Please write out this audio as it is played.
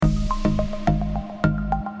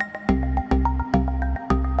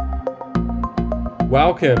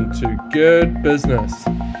Welcome to Good Business.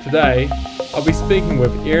 Today, I'll be speaking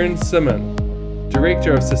with Erin,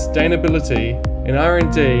 Director of Sustainability and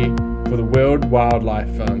R&D for the World Wildlife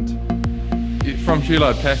Fund. From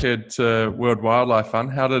Hewlett-Packard to World Wildlife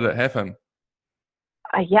Fund, how did it happen?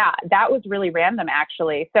 Yeah, that was really random,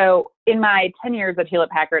 actually. So in my 10 years at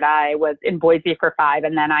Hewlett-Packard, I was in Boise for 5,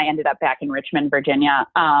 and then I ended up back in Richmond, Virginia.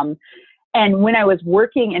 And when I was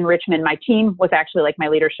working in Richmond, my team was actually my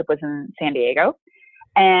leadership was in San Diego.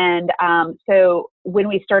 And so when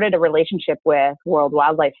we started a relationship with World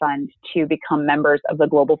Wildlife Fund to become members of the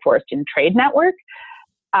Global Forest and Trade Network,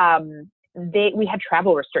 we had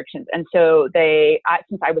travel restrictions. And so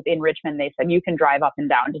since I was in Richmond, they said, you can drive up and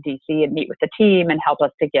down to DC and meet with the team and help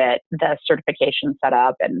us to get the certification set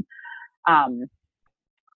up and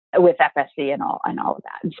with FSC and all of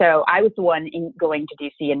that. And so I was the one going to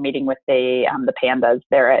DC and meeting with the pandas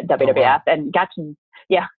there at WWF. Oh, wow. And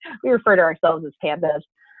we refer to ourselves as pandas.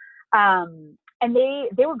 And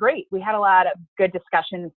they were great. We had a lot of good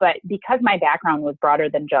discussions, but because my background was broader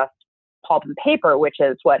than just pulp and paper, which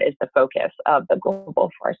is what is the focus of the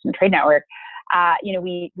Global Forest and Trade Network,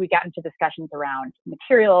 we got into discussions around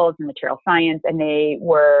materials and material science, and they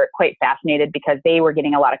were quite fascinated because they were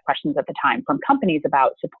getting a lot of questions at the time from companies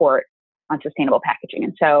about support on sustainable packaging.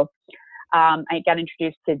 And so I got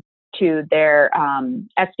introduced to their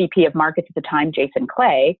SVP of markets at the time, Jason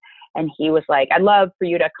Clay, and he was like, I'd love for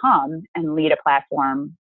you to come and lead a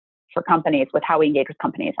platform for companies with how we engage with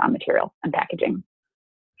companies on material and packaging.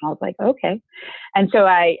 I was like, okay. And so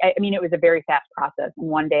it was a very fast process. And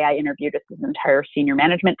one day I interviewed with this entire senior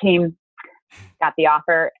management team, got the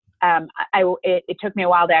offer. It took me a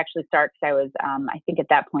while to actually start because I was, I think at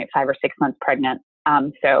that point, 5 or 6 months pregnant.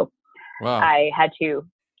 So Wow. I had to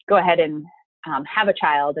go ahead and have a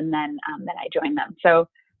child, and then I joined them. So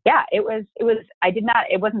yeah, it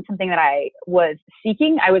wasn't something that I was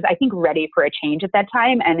seeking. I was, I think, ready for a change at that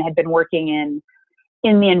time and had been working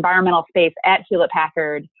in the environmental space at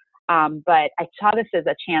Hewlett-Packard. But I saw this as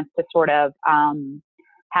a chance to sort of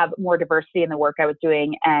have more diversity in the work I was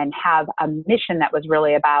doing and have a mission that was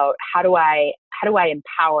really about how do I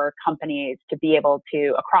empower companies to be able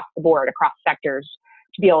to, across the board, across sectors,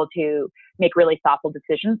 to be able to make really thoughtful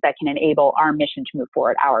decisions that can enable our mission to move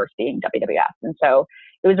forward, ours being WWF. And so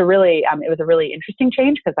it was a really interesting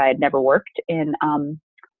change because I had never worked in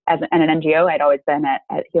as an NGO. I'd always been at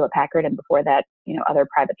Hewlett-Packard, and before that, other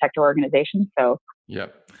private sector organizations. So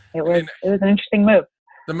Yep. it was an interesting move.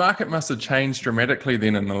 The market must have changed dramatically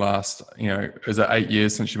then in the last, is it 8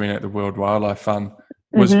 years since you've been at the World Wildlife Fund?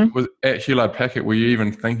 Was at Hewlett-Packard, were you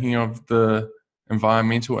even thinking of the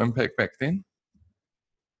environmental impact back then?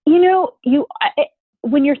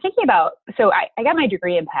 When you're thinking about, so I got my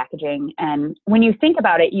degree in packaging, and when you think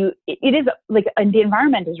about it, it is like the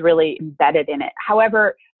environment is really embedded in it.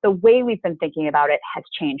 However, the way we've been thinking about it has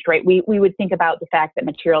changed, right? We would think about the fact that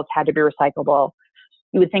materials had to be recyclable.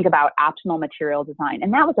 You would think about optimal material design.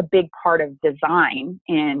 And that was a big part of design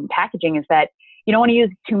in packaging, is that you don't want to use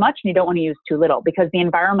too much and you don't want to use too little, because the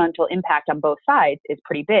environmental impact on both sides is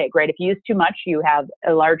pretty big, right? If you use too much, you have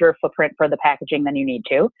a larger footprint for the packaging than you need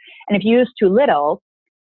to. And if you use too little,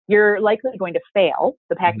 you're likely going to fail.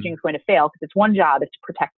 The packaging is going to fail because its one job is to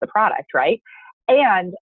protect the product, right?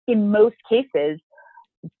 And in most cases,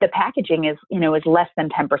 the packaging is less than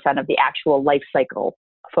 10% of the actual life cycle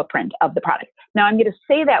footprint of the product. Now, I'm going to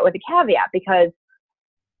say that with a caveat, because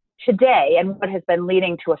today, and what has been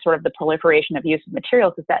leading to a sort of the proliferation of use of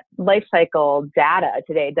materials, is that life cycle data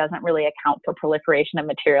today doesn't really account for proliferation of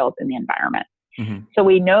materials in the environment. Mm-hmm. So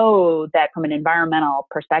we know that from an environmental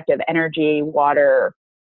perspective, energy, water,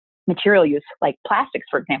 material use, like plastics,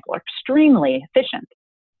 for example, are extremely efficient.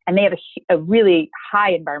 And they have a really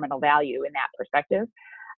high environmental value in that perspective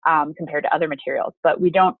compared to other materials. But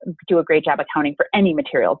we don't do a great job accounting for any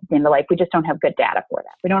materials at the end of life. We just don't have good data for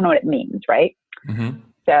that. We don't know what it means, right? Mm-hmm.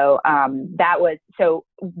 So so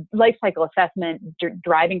life cycle assessment,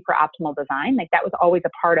 driving for optimal design, that was always a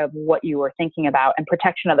part of what you were thinking about, and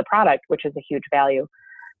protection of the product, which is a huge value.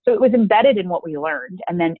 So it was embedded in what we learned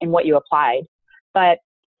and then in what you applied. But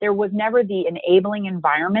there was never the enabling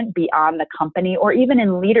environment beyond the company, or even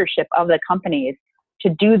in leadership of the companies, to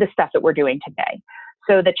do the stuff that we're doing today.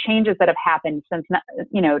 So the changes that have happened since,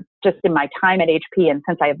 just in my time at HP and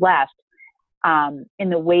since I've left, in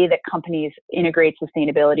the way that companies integrate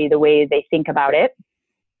sustainability, the way they think about it,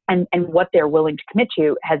 and what they're willing to commit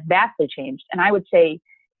to, has vastly changed. And I would say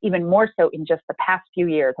even more so in just the past few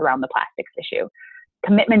years around the plastics issue.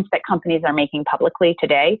 Commitments that companies are making publicly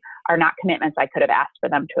today are not commitments I could have asked for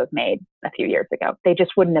them to have made a few years ago. They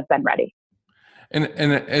just wouldn't have been ready. And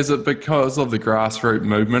is it because of the grassroots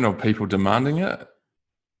movement of people demanding it?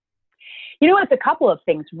 It's a couple of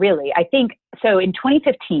things, really. I think, so in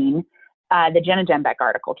 2015, the Jenna Dembeck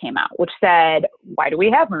article came out, which said, why do we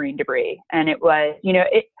have marine debris? And it was,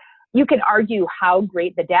 you can argue how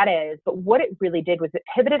great the data is, but what it really did was it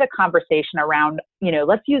pivoted a conversation around,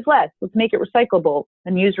 let's use less, let's make it recyclable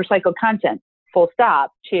and use recycled content, full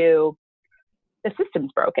stop, to the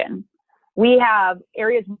system's broken. We have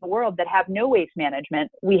areas in the world that have no waste management.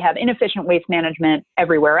 We have inefficient waste management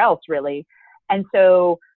everywhere else, really. And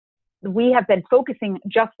so we have been focusing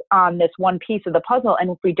just on this one piece of the puzzle. And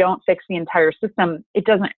if we don't fix the entire system, it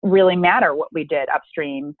doesn't really matter what we did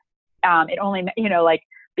upstream. It only,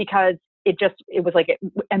 because it was like it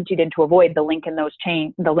emptied into a void. The links in those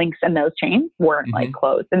chains weren't like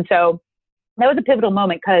closed. And so that was a pivotal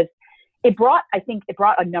moment because it brought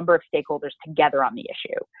a number of stakeholders together on the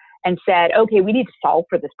issue and said, okay, we need to solve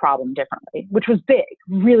for this problem differently, which was big,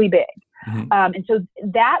 really big. And so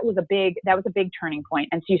that was a big turning point.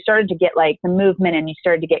 And so you started to get like the movement, and you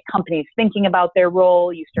started to get companies thinking about their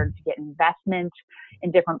role. You started to get investment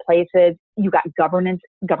in different places. You got governments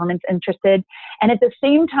interested. And at the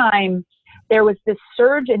same time, there was this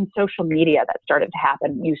surge in social media that started to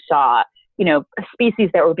happen. You saw, species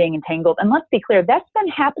that were being entangled. And let's be clear, that's been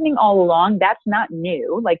happening all along. That's not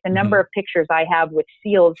new. Like the number of pictures I have with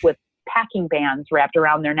seals with packing bands wrapped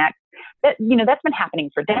around their necks, that's been happening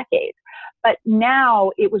for decades. But now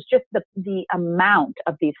it was just the amount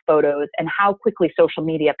of these photos and how quickly social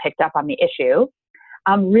media picked up on the issue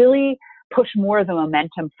really pushed more of the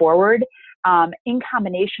momentum forward, in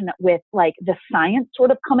combination with like the science sort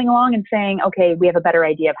of coming along and saying, okay, we have a better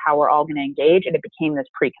idea of how we're all going to engage. And it became this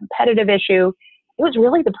pre-competitive issue. It was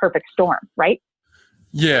really the perfect storm, right?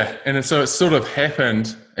 Yeah. And so it sort of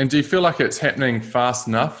happened. And do you feel like it's happening fast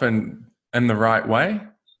enough and in the right way?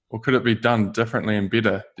 Or could it be done differently and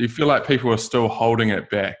better? Do you feel like people are still holding it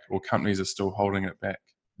back, or companies are still holding it back?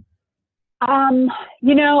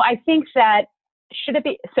 I think that should it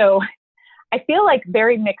be, so I feel like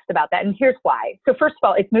very mixed about that. And here's why. So first of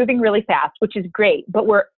all, it's moving really fast, which is great, but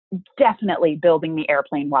we're definitely building the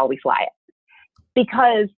airplane while we fly it,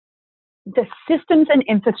 because the systems and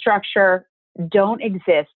infrastructure don't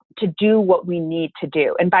exist to do what we need to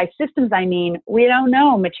do. And by systems, I mean, we don't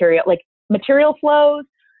know material flows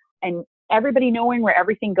and everybody knowing where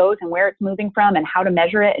everything goes and where it's moving from and how to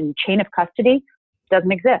measure it, and chain of custody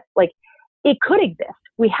doesn't exist. Like, it could exist.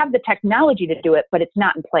 We have the technology to do it, but it's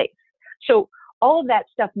not in place. So all of that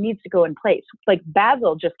stuff needs to go in place. Like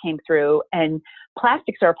Basel just came through, and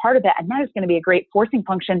plastics are a part of that. And that is going to be a great forcing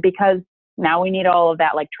function, because now we need all of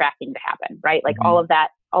that like tracking to happen, right? Like all of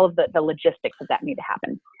the logistics of that need to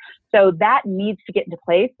happen. So that needs to get into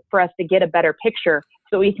place for us to get a better picture,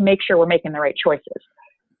 so we can make sure we're making the right choices.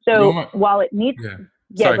 So while it needs,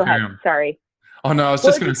 Sorry, go ahead. Sorry. Oh no, I was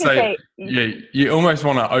just going to say, you almost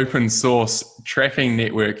want an open source tracking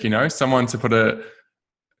network, someone to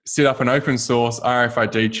set up an open source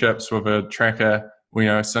RFID chips with a tracker,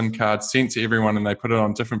 a SIM card sent to everyone, and they put it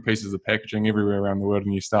on different pieces of packaging everywhere around the world,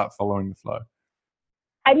 and you start following the flow.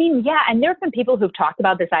 I mean, yeah, and there have been people who've talked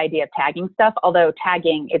about this idea of tagging stuff, although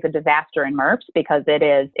tagging is a disaster in MRFs because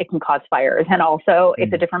it can cause fires, and also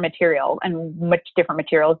it's a different material, and much different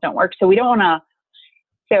materials don't work. So we don't want to.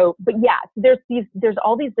 But yeah, there's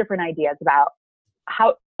all these different ideas about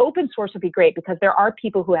how open source would be great, because there are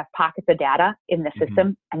people who have pockets of data in the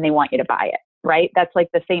system and they want you to buy it, right? That's like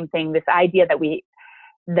the same thing. This idea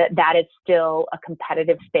that is still a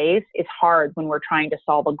competitive space is hard when we're trying to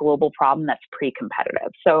solve a global problem that's pre-competitive.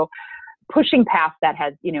 So pushing past that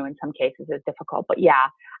has, in some cases is difficult. But yeah,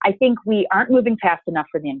 I think we aren't moving fast enough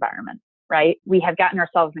for the environment, right? We have gotten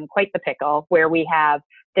ourselves in quite the pickle where we have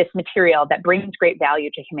this material that brings great value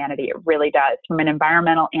to humanity. It really does, from an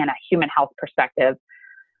environmental and a human health perspective.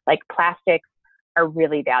 Like plastics are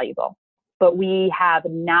really valuable, but we have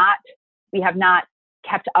not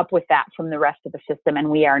kept up with that from the rest of the system, and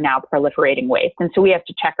we are now proliferating waste. And so we have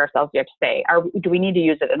to check ourselves. We have to say, do we need to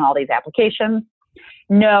use it in all these applications?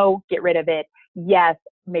 No, get rid of it. Yes,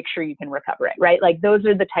 make sure you can recover it, right? Like those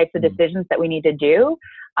are the types of decisions that we need to do.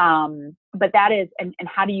 But that is, and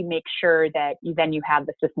how do you make sure that you have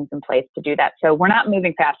the systems in place to do that? So we're not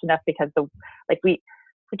moving fast enough because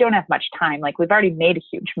we don't have much time. Like we've already made a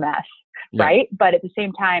huge mess, right? But at the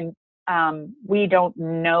same time, we don't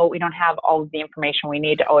have all of the information we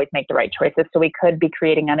need to always make the right choices. So we could be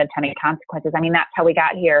creating unintended consequences. I mean, that's how we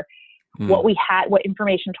got here. What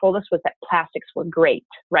information told us was that plastics were great,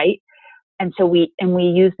 right? And so we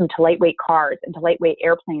use them to lightweight cars and to lightweight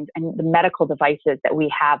airplanes and the medical devices that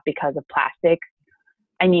we have because of plastic.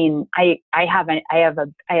 I mean, I have a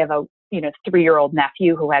 3-year-old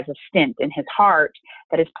nephew who has a stent in his heart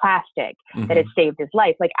that is plastic, that has saved his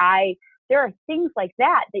life. Like there are things like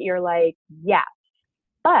that you're like, yes,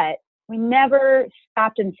 but we never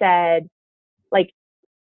stopped and said, like,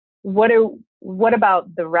 what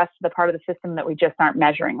about the rest of the part of the system that we just aren't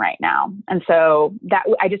measuring right now? And so that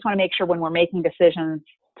I just want to make sure when we're making decisions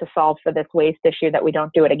to solve for this waste issue that we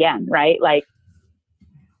don't do it again, right? Like,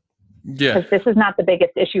 because this is not the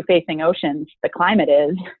biggest issue facing oceans. The climate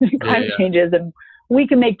is, climate change is, and we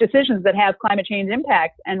can make decisions that have climate change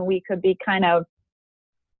impacts, and we could be kind of,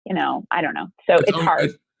 I don't know. So it's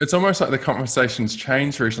hard. It's almost like the conversation's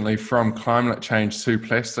changed recently from climate change to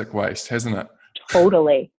plastic waste, hasn't it?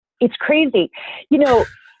 Totally. It's crazy.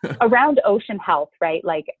 Around ocean health, right?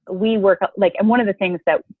 Like we work, and one of the things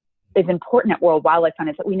that is important at World Wildlife Fund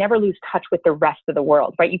is that we never lose touch with the rest of the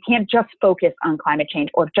world, right? You can't just focus on climate change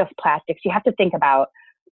or just plastics. You have to think about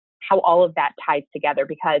how all of that ties together,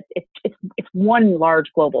 because it's one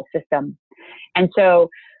large global system. And so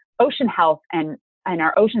ocean health and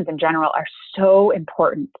our oceans in general are so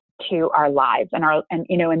important to our lives, and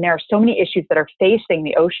there are so many issues that are facing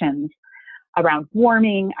the oceans around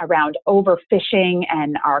warming, around overfishing,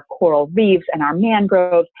 and our coral reefs and our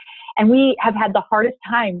mangroves. And we have had the hardest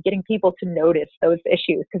time getting people to notice those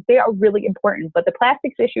issues because they are really important. But the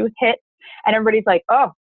plastics issue hit, and everybody's like,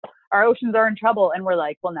 oh, our oceans are in trouble. And we're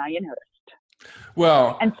like, well, now you noticed.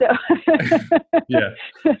 Well, and so yeah,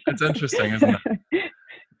 it's interesting, isn't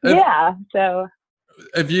it? So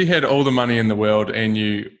if you had all the money in the world and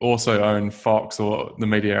you also own Fox or the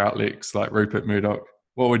media outlets like Rupert Murdoch,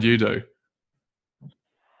 what would you do?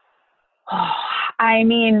 I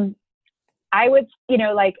mean, I would,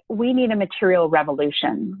 we need a material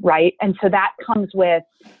revolution, right? And so that comes with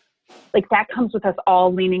us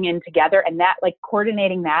all leaning in together, and that, like,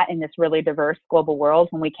 coordinating that in this really diverse global world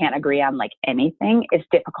when we can't agree on like anything is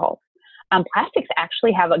difficult. Plastics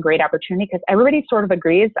actually have a great opportunity because everybody sort of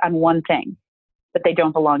agrees on one thing, that they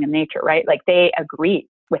don't belong in nature, right? Like they agree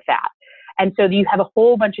with that. And so you have a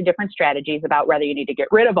whole bunch of different strategies about whether you need to get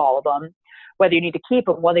rid of all of them, whether you need to keep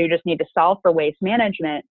them, whether you just need to solve for waste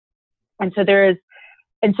management. And so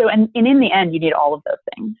in the end, you need all of those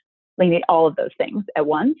things. You need all of those things at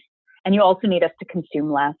once. And you also need us to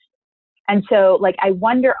consume less. And so, like, I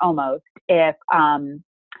wonder almost if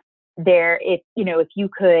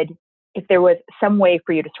if there was some way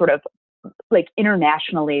for you to sort of like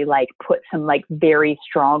internationally, like put some like very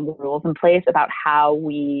strong rules in place about how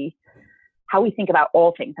we think about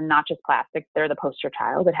all things, and not just plastics. They're the poster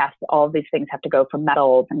child. All of these things have to go from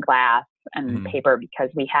metals and glass and paper, because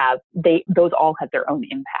those all have their own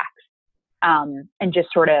impacts. And just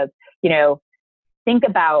sort of, think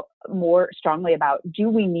about more strongly about, do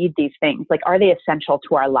we need these things? Like, are they essential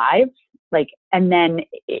to our lives? Like, and then,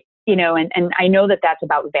 and I know that that's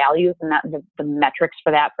about values, and that the metrics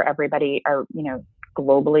for that for everybody are,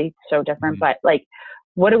 globally so different, but like,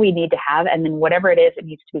 what do we need to have? And then whatever it is, it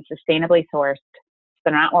needs to be sustainably sourced, so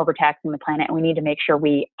they're not overtaxing the planet. And we need to make sure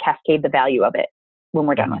we cascade the value of it when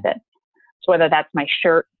we're done with it. So whether that's my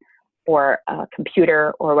shirt or a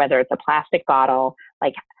computer, or whether it's a plastic bottle,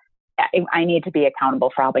 like, I need to be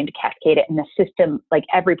accountable for helping to cascade it in the system. Like,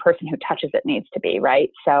 every person who touches it needs to be, right?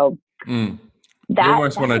 So you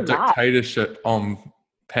almost want a dictatorship on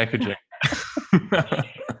packaging.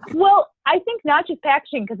 Well, I think not just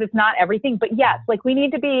packaging, because it's not everything, but yes, like we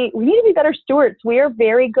need to be better stewards. We are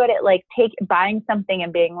very good at like buying something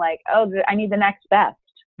and being like, oh, I need the next best,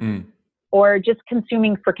 or just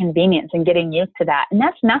consuming for convenience and getting used to that. And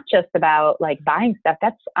that's not just about like buying stuff.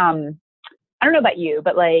 That's I don't know about you,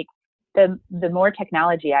 but like the more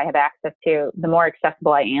technology I have access to, the more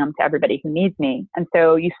accessible I am to everybody who needs me. And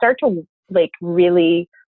so you start to like really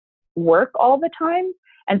work all the time.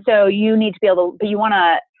 And so you need to be able to, but you want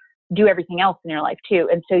to do everything else in your life too.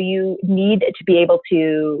 And so you need to be able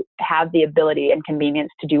to have the ability and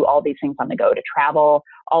convenience to do all these things on the go, to travel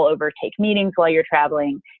all over, take meetings while you're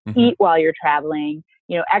traveling, eat while you're traveling,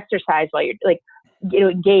 exercise while you're like,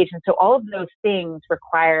 engage. And so all of those things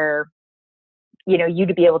require, you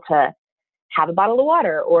to be able to have a bottle of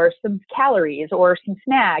water or some calories or some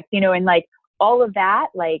snacks, and like all of that,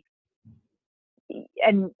 like,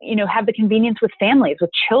 and, have the convenience with families, with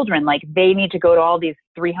children. Like, they need to go to all these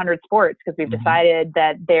 300 sports because we've decided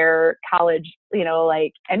that their college,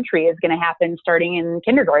 like entry is going to happen starting in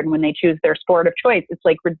kindergarten when they choose their sport of choice. It's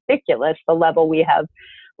like ridiculous, the level we have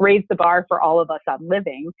raised the bar for all of us on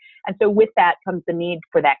living. And so with that comes the need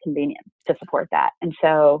for that convenience to support that. And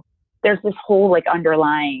so there's this whole like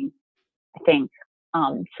underlying, I think,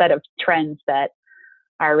 set of trends that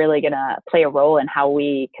are really going to play a role in how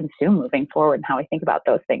we consume moving forward and how we think about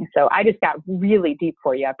those things. So I just got really deep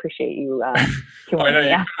for you. I appreciate you I know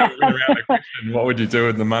you kind of went around the question, what would you do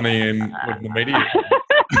with the money and with the media?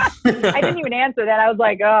 I didn't even answer that. I was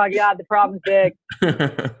like, oh God, the problem's big.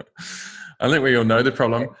 I think we all know the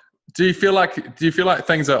problem. Do you feel like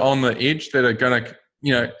things are on the edge that are going to,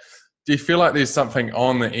 do you feel like there's something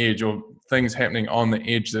on the edge or things happening on the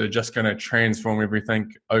edge that are just going to transform everything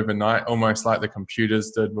overnight, almost like the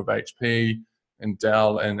computers did with HP and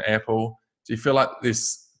Dell and Apple? Do you feel like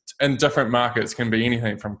this in different markets, can be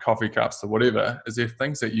anything from coffee cups to whatever? Is there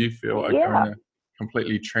things that you feel are going to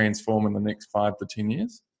completely transform in the next 5 to 10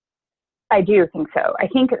 years? I do think so. I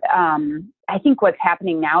think what's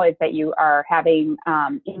happening now is that you are having,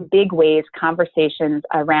 in big ways, conversations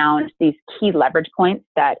around these key leverage points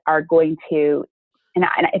that are going to, and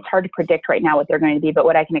it's hard to predict right now what they're going to be, but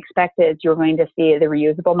what I can expect is you're going to see the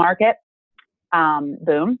reusable market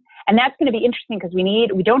boom. And that's going to be interesting because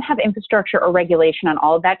we don't have infrastructure or regulation on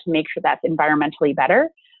all of that to make sure that's environmentally better.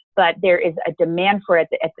 But there is a demand for it.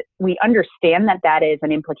 We understand that is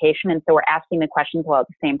an implication. And so we're asking the questions while at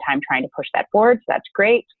the same time trying to push that forward. So that's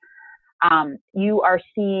great. You are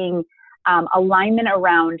seeing alignment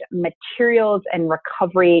around materials and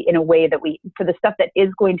recovery in a way that for the stuff that is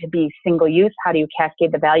going to be single use, how do you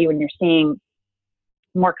cascade the value? And you're seeing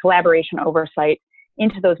more collaboration oversight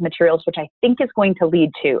into those materials, which I think is going to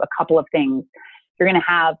lead to a couple of things. You're going to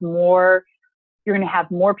have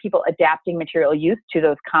more people adapting material use to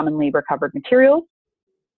those commonly recovered materials.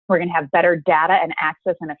 We're going to have better data and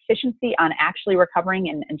access and efficiency on actually recovering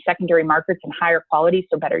in secondary markets and higher quality,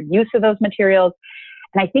 so better use of those materials.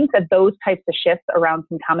 And I think that those types of shifts around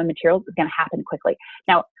some common materials is going to happen quickly.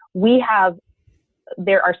 Now,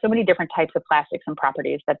 there are so many different types of plastics and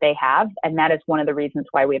properties that they have, and that is one of the reasons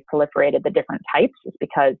why we have proliferated the different types, is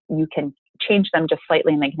because you can change them just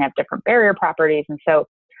slightly and they can have different barrier properties. And so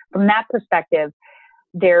from that perspective,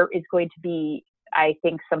 there is going to be, I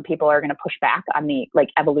think some people are going to push back on the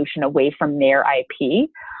evolution away from their IP.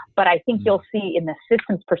 But I think you'll see in the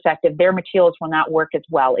systems perspective, their materials will not work as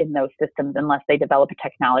well in those systems unless they develop a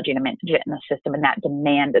technology to manage it in the system. And that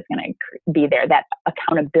demand is going to be there. That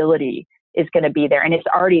accountability is going to be there, and it's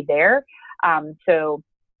already there. So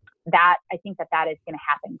that, I think that is going to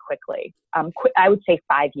happen quickly. I would say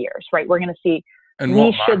 5 years, right? We're going to see,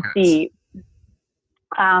 see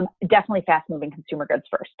definitely fast moving consumer goods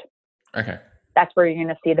first. Okay. That's where you're going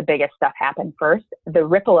to see the biggest stuff happen first. The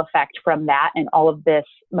ripple effect from that and all of this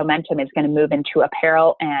momentum is going to move into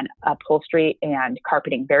apparel and upholstery and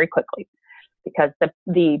carpeting very quickly, because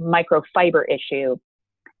the microfiber issue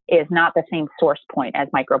is not the same source point as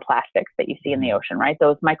microplastics that you see in the ocean, right?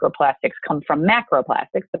 Those microplastics come from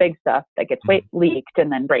macroplastics, the big stuff that gets leaked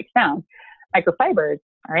and then breaks down. Microfibers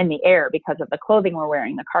are in the air because of the clothing we're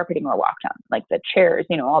wearing, the carpeting we're walked on, like the chairs,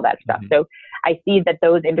 all that stuff. So I see that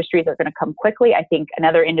those industries are going to come quickly. I think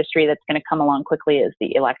another industry that's going to come along quickly is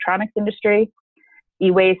the electronics industry.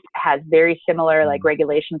 E-waste has very similar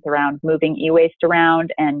regulations around moving e-waste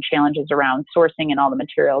around and challenges around sourcing and all the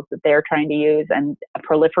materials that they're trying to use, and a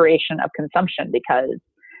proliferation of consumption, because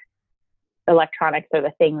electronics are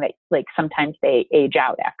the thing that sometimes they age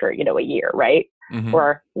out after, a year, right?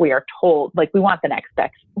 Or we are told we want the next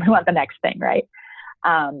thing, right?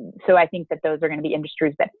 So I think that those are going to be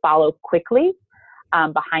industries that follow quickly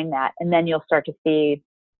behind that. And then you'll start to see,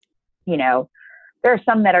 there are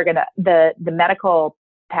some that are going to, the medical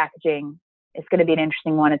packaging is going to be an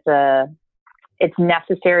interesting one. It's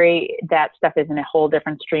necessary. That stuff is in a whole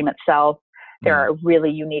different stream itself. There are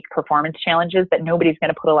really unique performance challenges that nobody's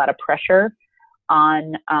going to put a lot of pressure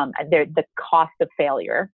on. The cost of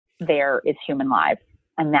failure there is human lives.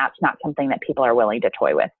 And that's not something that people are willing to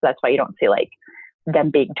toy with. So that's why you don't see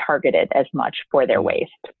them being targeted as much for their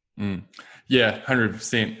waste. Yeah,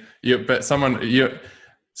 100%. Yeah, but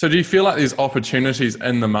so do you feel like there's opportunities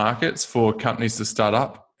in the markets for companies to start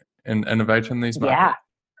up and innovate in these markets? Yeah.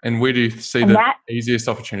 And where do you see the easiest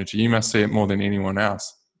opportunity? You must see it more than anyone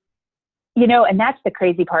else. And that's the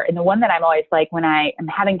crazy part. And the one that I'm always when I am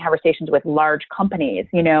having conversations with large companies,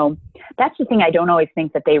 that's the thing I don't always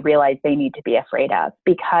think that they realize they need to be afraid of,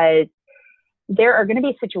 because there are going to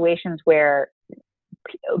be situations where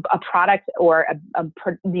a product or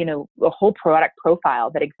a whole product profile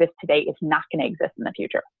that exists today is not going to exist in the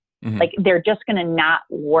future. They're just going to not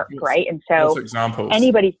work, right? And so what's examples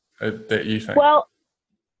that you think? Well,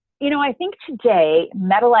 I think today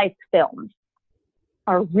metallized films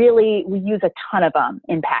are we use a ton of them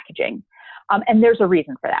in packaging. And there's a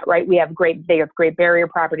reason for that, right? They have great barrier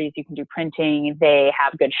properties. You can do printing. They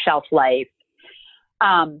have good shelf life.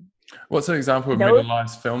 What's an example of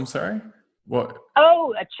metallized film, sorry? What?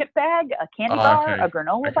 Oh, a chip bag, a candy Oh, bar, okay. a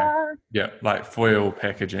granola Okay. bar. Yeah, like foil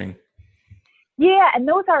packaging. Yeah, and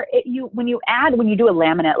those are when you do a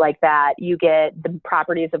laminate like that, you get the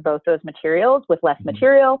properties of both those materials with less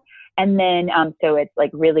material, and then so it's like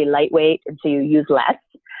really lightweight, and so you use less,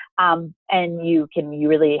 and you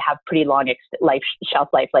really have pretty long shelf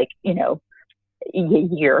life, like a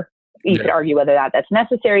year. You could argue whether that's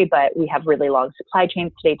necessary, but we have really long supply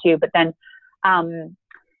chains today too. But then,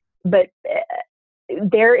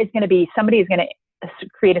 there is going to be somebody is going to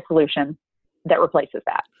create a solution that replaces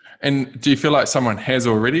that. And do you feel like someone has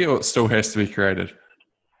already, or it still has to be created?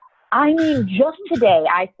 I mean, just today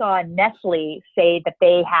I saw Nestle say that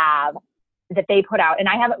they put out, and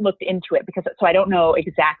I haven't looked into it so I don't know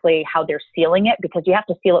exactly how they're sealing it, because you have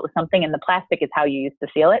to seal it with something, and the plastic is how you used to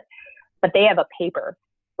seal it. But they have a paper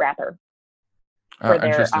wrapper for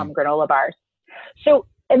their granola bars. So,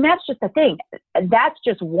 and that's just the thing. That's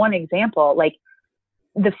just one example. Like,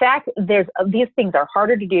 the fact these things are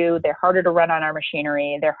harder to do, they're harder to run on our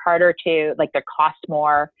machinery, they're harder to, like, they cost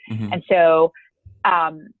more. And so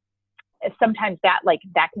sometimes that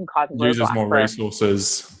can cause uses roadblocks more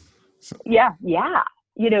resources. Yeah.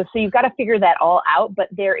 So you've got to figure that all out, but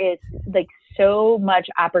there is like so much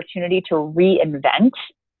opportunity to reinvent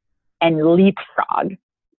and leapfrog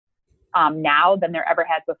now than there ever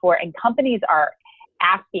has before. And companies are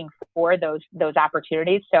asking for those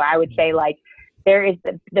opportunities. So I would say, like, there is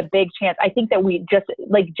the big chance. I think that we just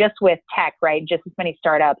with tech, right? Just as many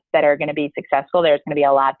startups that are going to be successful, there's going to be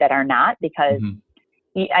a lot that are not, because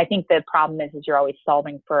I think the problem is you're always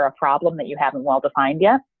solving for a problem that you haven't well defined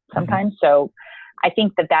yet sometimes. So I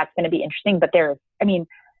think that that's going to be interesting, but there's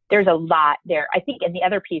a lot there. I think, and the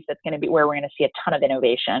other piece that's going to be where we're going to see a ton of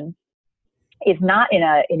innovation is not in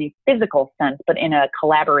a physical sense, but in a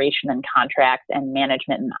collaboration and contracts and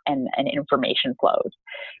management and information flows,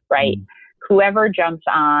 right? Whoever jumps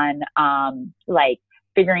on, like,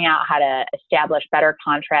 figuring out how to establish better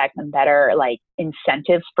contracts and better, like,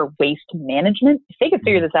 incentives for waste management. If they could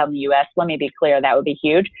figure this out in the US, let me be clear, that would be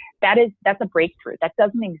huge. That's a breakthrough. That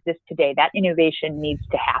doesn't exist today. That innovation needs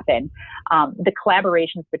to happen. The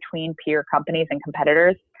collaborations between peer companies and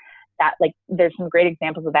competitors, that, like, there's some great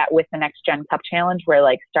examples of that with the Next Gen Cup Challenge, where,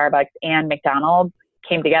 like, Starbucks and McDonald's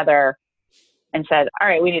came together and said, all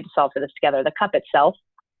right, we need to solve for this together. The cup itself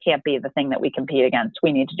can't be the thing that we compete against.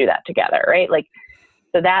 We need to do that together, right? Like,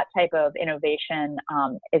 so that type of innovation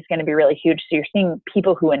is going to be really huge. So you're seeing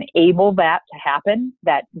people who enable that to happen,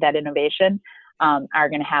 that innovation, are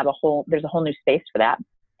going to have there's a whole new space for that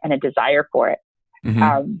and a desire for it.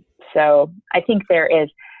 So I think there is,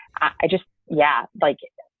 like,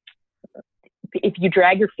 if you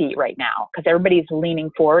drag your feet right now, because everybody's leaning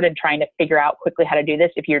forward and trying to figure out quickly how to do this,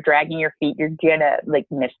 if you're dragging your feet, you're going to, like,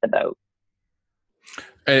 miss the boat.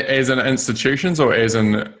 As in institutions or as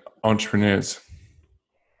in entrepreneurs?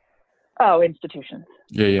 Oh, institutions.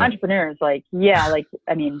 Yeah. Entrepreneurs, I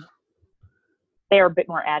mean, they are a bit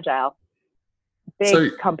more agile.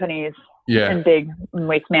 Big companies and big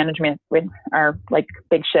waste management are like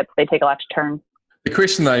big ships. They take a lot to turn. The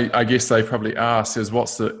question I guess they probably ask is, what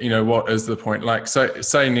is the point? Like, so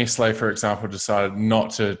say Nestle, for example, decided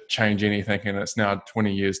not to change anything and it's now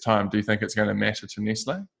 20 years time. Do you think it's going to matter to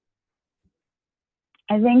Nestle?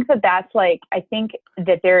 I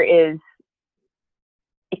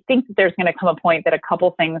think there's going to come a point that a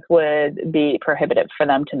couple things would be prohibitive for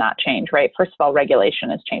them to not change, right? First of all,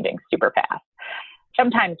 regulation is changing super fast.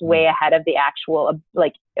 Sometimes way ahead of the actual,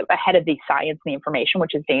 ahead of the science and the information,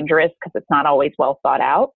 which is dangerous because it's not always well thought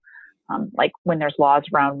out. Like when there's laws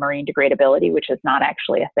around marine degradability, which is not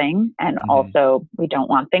actually a thing. And also we don't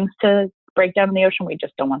want things to break down in the ocean. We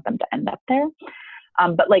just don't want them to end up there.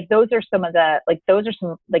 But like, those are some, the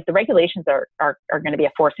regulations are going to be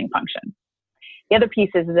a forcing function. The other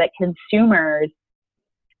piece is that consumers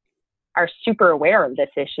are super aware of this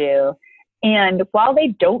issue. And while they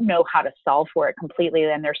don't know how to solve for it completely,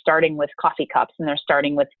 then they're starting with coffee cups and they're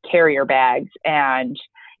starting with carrier bags and,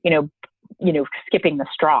 skipping the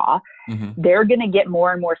straw, they're going to get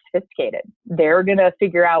more and more sophisticated. They're going to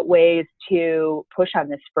figure out ways to push on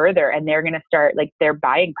this further. And they're going to start, their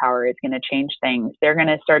buying power is going to change things. They're going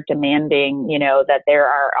to start demanding, that there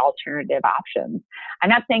are alternative options. I'm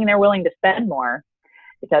not saying they're willing to spend more,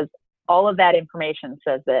 because all of that information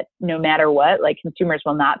says that no matter what, consumers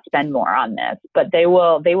will not spend more on this, but they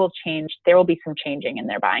will change. There will be some changing in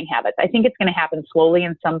their buying habits. I think it's going to happen slowly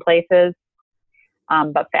in some places,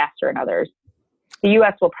 but faster in others. The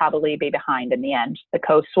U.S. will probably be behind in the end. The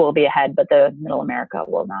coast will be ahead, but the middle America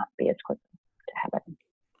will not be as quick to happen.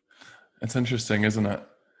 It's interesting, isn't it?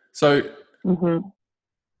 So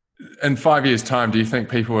in 5 years' time, do you think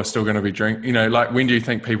people are still going to be drinking? Like when do you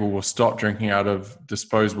think people will stop drinking out of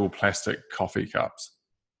disposable plastic coffee cups?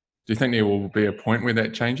 Do you think there will be a point where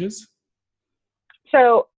that changes?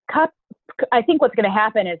 So cups, I think what's going to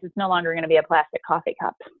happen is it's no longer going to be a plastic coffee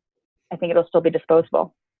cup. I think it'll still be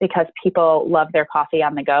disposable because people love their coffee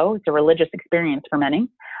on the go. It's a religious experience for many.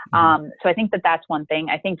 So I think that that's one thing.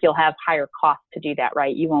 I think you'll have higher costs to do that,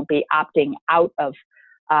 right? You won't be opting out of,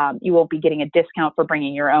 you won't be getting a discount for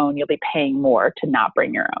bringing your own. You'll be paying more to not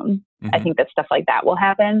bring your own. I think that stuff like that will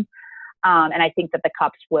happen. And I think that the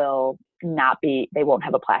cups will not be, they won't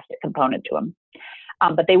have a plastic component to them.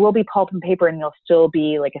 But they will be pulp and paper and they'll still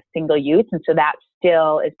be like a single use. And so that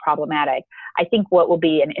still is problematic. I think what will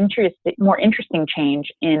be an more interesting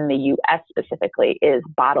change in the US specifically is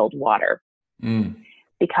bottled water.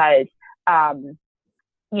 Because,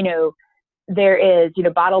 there is,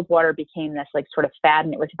 bottled water became this like sort of fad,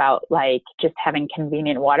 and it was about like just having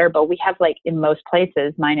convenient water. But we have like in most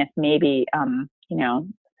places, minus maybe, some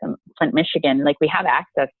Flint, Michigan, like we have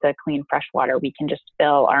access to clean fresh water. We can just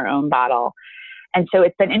fill our own bottle. And so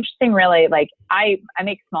it's been interesting, really. Like I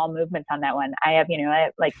make small movements on that one. I have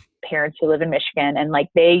like parents who live in Michigan, and like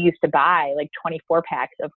they used to buy like 24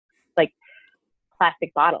 packs of like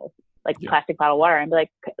plastic bottles, like plastic bottle water. And be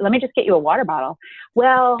like, let me just get you a water bottle.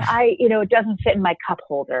 Well, it doesn't fit in my cup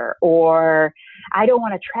holder, or I don't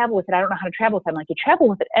want to travel with it. I don't know how to travel with it. I'm like, you travel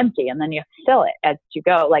with it empty and then you fill it as you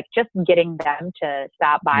go. Like just getting them to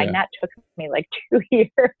stop buying that took me like 2 years.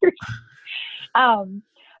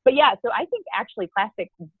 But yeah, so I think actually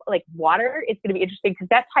plastic, like water, is going to be interesting because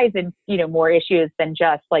that ties in, more issues than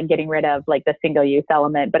just like getting rid of like the single use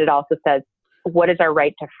element. But it also says, what is our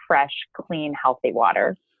right to fresh, clean, healthy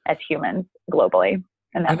water as humans globally?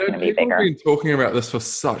 And that's going to be bigger. We've been talking about this for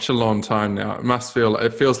such a long time now.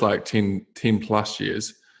 It feels like 10 plus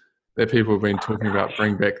years that people have been talking about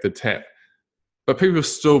bring back the tap. But people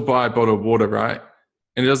still buy bottled water, right?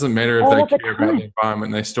 And it doesn't matter if they care about the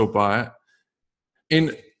environment, they still buy it.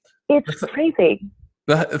 And it's crazy.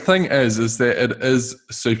 The thing is that it is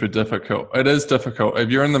super difficult. It is difficult. If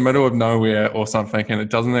you're in the middle of nowhere or something and it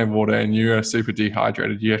doesn't have water and you are super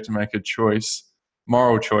dehydrated, you have to make a choice,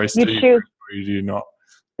 moral choice. You choose, or you do not.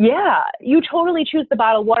 Yeah, you totally choose the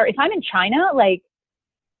bottled water. If I'm in China, like,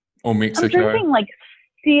 or Mexico, I'm drinking like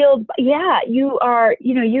sealed. Yeah, you are.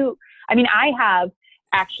 I have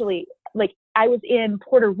actually, like, I was in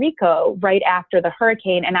Puerto Rico right after the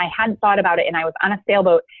hurricane, and I hadn't thought about it. And I was on a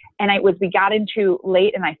sailboat, and we got into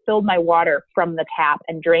late, and I filled my water from the tap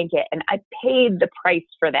and drank it, and I paid the price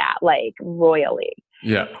for that, like, royally.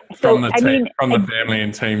 Yeah, from the family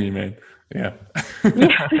and team, you mean? Yeah.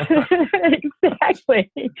 Yeah, exactly.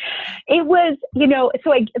 It was, when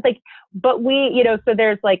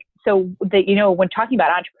talking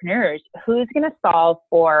about entrepreneurs, who's going to solve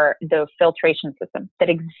for the filtration system that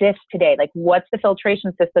exists today? Like, what's the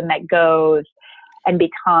filtration system that goes and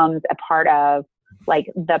becomes a part of like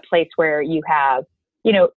the place where you have,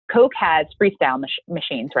 Coke has freestyle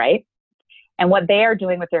machines, right? And what they are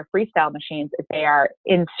doing with their freestyle machines is they are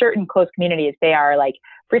in certain closed communities, they are like,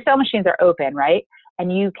 freestyle machines are open, right?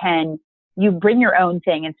 And you bring your own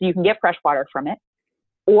thing. And so you can get fresh water from it.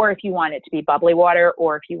 Or if you want it to be bubbly water,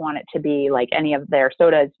 or if you want it to be like any of their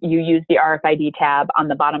sodas, you use the RFID tab on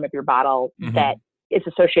the bottom of your bottle that is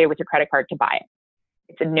associated with your credit card to buy it.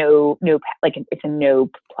 It's a no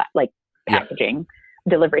packaging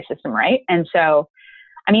delivery system, right? And so,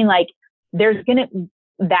 there's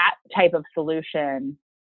that type of solution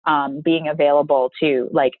being available to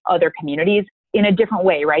like other communities in a different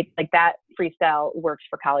way, right? Like that freestyle works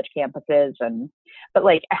for college campuses, but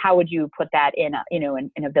like, how would you put that in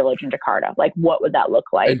a village in Jakarta? Like, what would that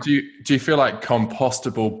look like? And do you feel like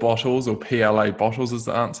compostable bottles or PLA bottles is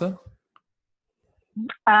the answer?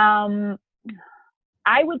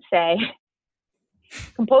 I would say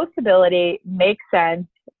compostability makes sense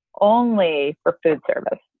only for food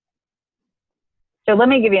service. So let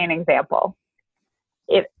me give you an example.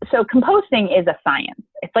 So composting is a science.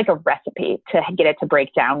 It's like a recipe to get it to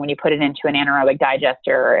break down when you put it into an anaerobic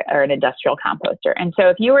digester or an industrial composter. And so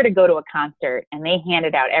if you were to go to a concert and they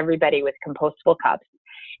handed out everybody with compostable cups,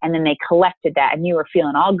 and then they collected that and you were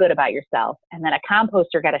feeling all good about yourself, and then a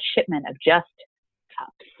composter got a shipment of just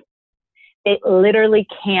cups, they literally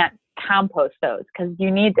can't compost those because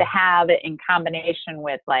you need to have it in combination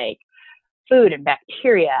with like food and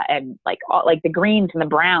bacteria, and like all, like the greens and the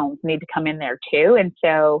browns need to come in there too. And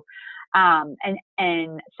so,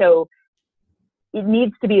 so it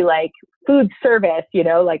needs to be like food service,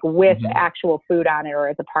 like with actual food on it or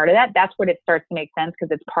as a part of that. That's when it starts to make sense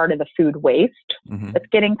because it's part of the food waste that's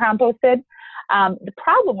getting composted. The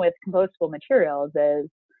problem with compostable materials is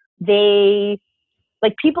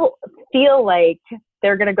like people feel like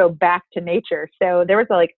they're going to go back to nature. So there was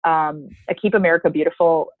a Keep America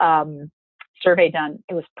Beautiful survey done.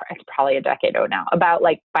 It's probably a decade ago now, about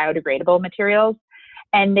like biodegradable materials.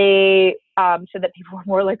 And they said that people were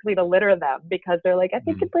more likely to litter them because they're like, I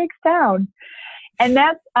think it breaks down. And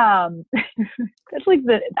that's like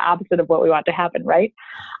the opposite of what we want to happen, right?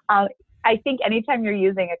 I think anytime you're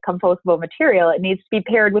using a compostable material, it needs to be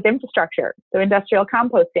paired with infrastructure. So industrial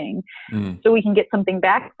composting, so we can get something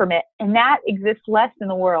back from it. And that exists less in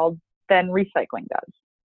the world than recycling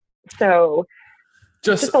does. So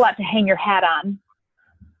just a lot to hang your hat on.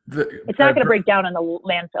 It's not going to break down in the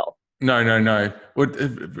landfill. No. Well,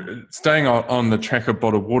 staying on the track of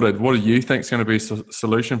bottled water, what do you think is going to be a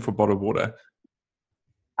solution for bottled water?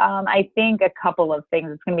 I think a couple of things.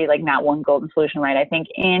 It's going to be like not one golden solution, right? I think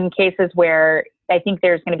in cases where I think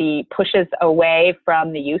there's going to be pushes away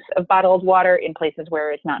from the use of bottled water in places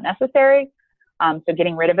where it's not necessary. So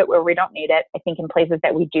getting rid of it where we don't need it. I think in places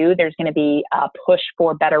that we do, there's going to be a push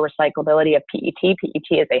for better recyclability of PET. PET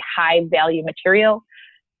is a high value material.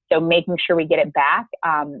 So making sure we get it back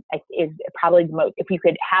is probably the most. If you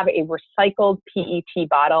could have a recycled PET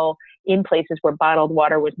bottle in places where bottled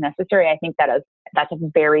water was necessary, I think that's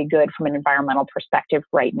very good from an environmental perspective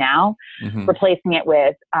right now. Replacing it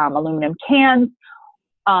with aluminum cans,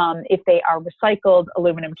 if they are recycled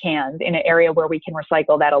aluminum cans in an area where we can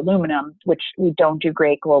recycle that aluminum, which we don't do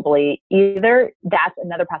great globally either, that's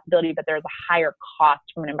another possibility. But there's a higher cost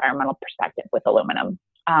from an environmental perspective with aluminum.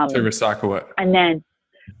 To recycle it. And then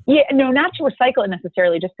not to recycle it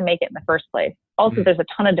necessarily, just to make it in the first place. Also, there's a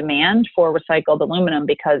ton of demand for recycled aluminum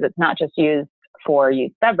because it's not just used for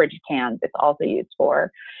used beverage cans. It's also used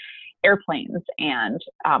for airplanes and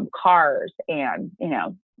cars and,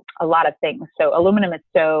 a lot of things. So aluminum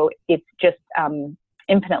it's just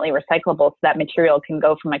infinitely recyclable. So that material can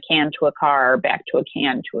go from a can to a car, back to a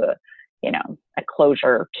can to a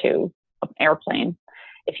closure to an airplane,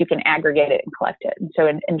 if you can aggregate it and collect it. And so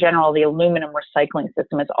in general, the aluminum recycling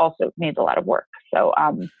system needs a lot of work. So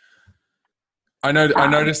I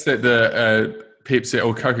noticed that the Pepsi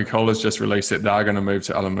or Coca-Cola's just released that they're going to move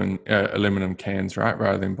to aluminum cans, right,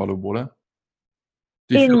 rather than bottled water.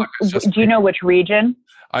 Do you know which region?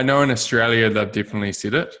 I know in Australia they've definitely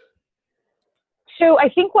said it. So I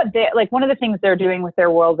think one of the things they're doing with their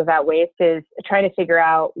World Without Waste is trying to figure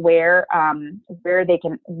out where they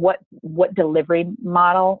can, what delivery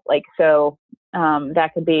model, that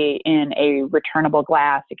could be in a returnable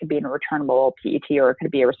glass, it could be in a returnable PET, or it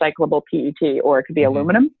could be a recyclable PET, or it could be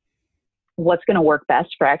aluminum. What's going to work best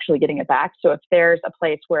for actually getting it back? So if there's a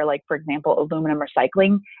place where, for example, aluminum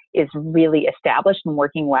recycling is really established and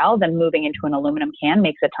working well, then moving into an aluminum can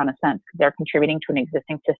makes a ton of sense because they're contributing to an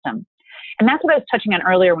existing system. And that's what I was touching on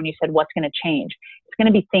earlier when you said what's going to change. It's going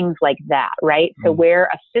to be things like that, right? So where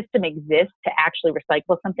a system exists to actually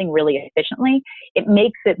recycle something really efficiently, it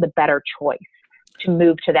makes it the better choice to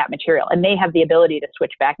move to that material. And they have the ability to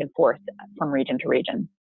switch back and forth from region to region.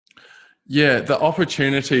 Yeah, the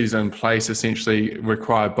opportunities in place essentially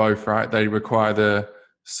require both, right? They require the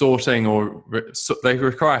sorting, they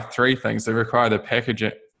require three things. They require the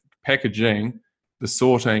packaging, the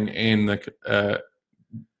sorting, and the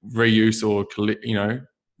reuse or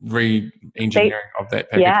re-engineering of that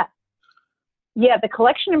package. Yeah, the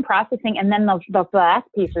collection and processing, and then the last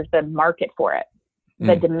piece is the market for it,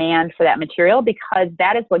 the demand for that material, because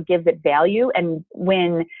that is what gives it value. And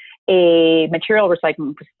when a material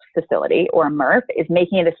recycling facility or a MRF is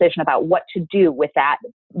making a decision about what to do with that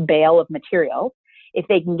bale of material, if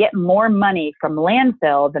they can get more money from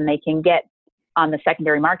landfill than they can get on the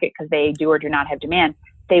secondary market because they do or do not have demand,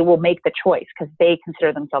 they will make the choice because they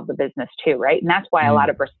consider themselves a business too, right? And that's why a lot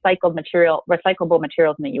of recyclable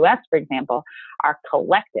materials in the US, for example, are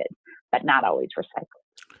collected, but not always recycled.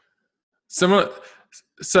 Similar.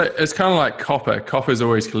 So it's kind of like copper. Copper is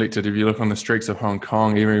always collected. If you look on the streets of Hong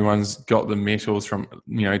Kong, everyone's got the metals from,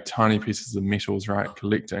 tiny pieces of metals, right,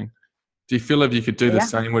 collecting. Do you feel if you could do the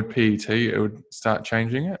same with PET, it would start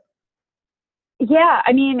changing it? Yeah,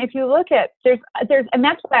 I mean, if you look at, there's, and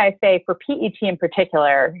that's why I say for PET in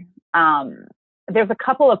particular, there's a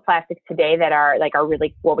couple of plastics today that are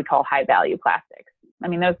really what we call high value plastics. I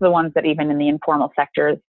mean, those are the ones that even in the informal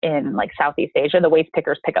sectors in Southeast Asia, the waste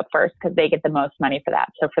pickers pick up first because they get the most money for that.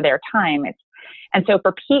 So for their time, and so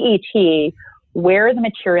for PET, where the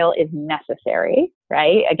material is necessary,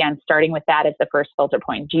 right? Again, starting with that as the first filter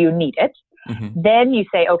point. Do you need it? Then you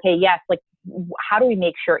say, okay, yes, how do we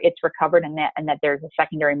make sure it's recovered and that there's a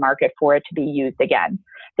secondary market for it to be used again?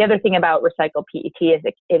 The other thing about recycled PET is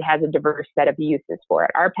it has a diverse set of uses for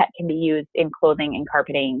it. Our PET can be used in clothing and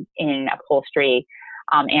carpeting, in upholstery,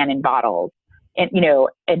 and in bottles, and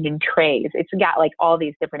and in trays. It's got like all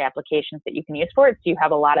these different applications that you can use for it. So you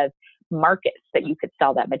have a lot of markets that you could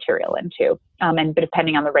sell that material into, but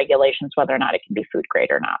depending on the regulations, whether or not it can be food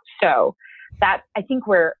grade or not. So that I think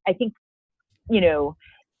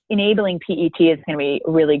enabling PET is going to be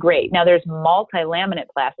really great. Now there's multi-laminate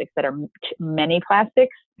plastics that are many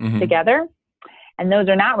plastics together, and those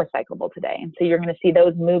are not recyclable today. And so you're going to see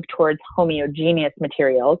those move towards homogeneous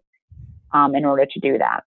materials in order to do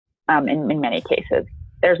that. In many cases,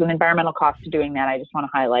 there's an environmental cost to doing that. I just want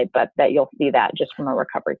to highlight, but that you'll see that just from a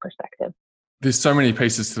recovery perspective. There's so many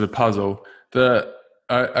pieces to the puzzle.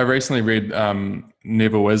 I recently read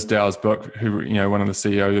Neville Isdale's book, who one of the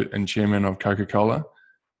CEO and chairman of Coca-Cola,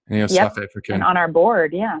 and he was South African. And on our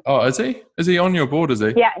board, yeah. Oh, is he? Is he on your board? Is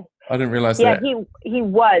he? Yeah. I didn't realize that. Yeah, he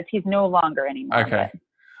was. He's no longer anymore. Okay.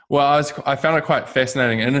 Well, I found it quite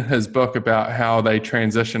fascinating in his book about how they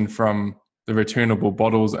transitioned from the returnable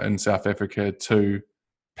bottles in South Africa to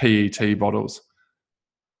PET bottles,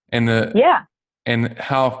 and and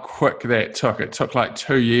how quick that took. It took like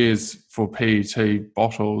 2 years for PET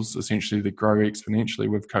bottles essentially to grow exponentially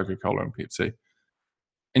with Coca-Cola and Pepsi.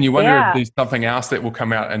 And you wonder if there's something else that will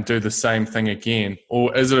come out and do the same thing again,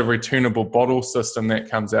 or is it a returnable bottle system that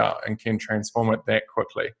comes out and can transform it that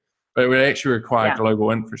quickly? But it would actually require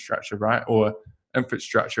global infrastructure, right? Or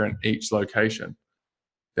infrastructure in each location.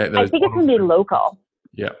 I think it's going to be local.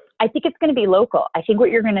 Yeah. I think it's going to be local. I think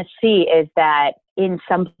what you're going to see is that in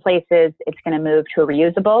some places it's going to move to a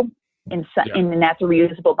reusable, and that's a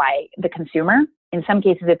reusable by the consumer. In some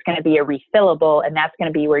cases it's going to be a refillable, and that's going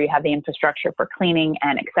to be where you have the infrastructure for cleaning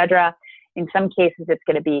and et cetera. In some cases it's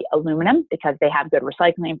going to be aluminum because they have good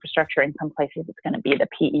recycling infrastructure. In some places it's going to be the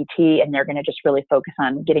PET, and they're going to just really focus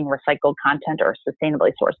on getting recycled content or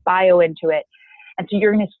sustainably sourced bio into it. And so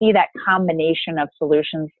you're going to see that combination of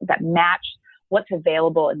solutions that match what's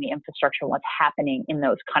available in the infrastructure, what's happening in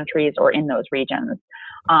those countries or in those regions,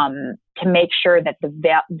 to make sure that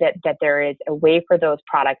that there is a way for those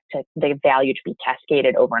products the value to be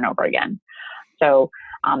cascaded over and over again. So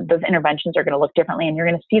those interventions are going to look differently, and you're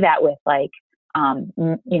going to see that with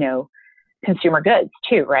consumer goods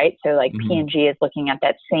too, right? So like P&G is looking at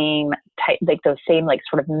that same type, like those same like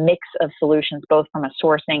sort of mix of solutions, both from a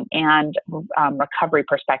sourcing and recovery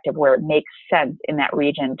perspective, where it makes sense in that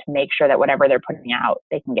region to make sure that whatever they're putting out,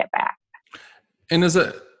 they can get back. And is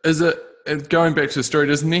it going back to the story,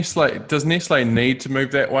 does Nestle need to move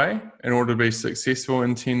that way in order to be successful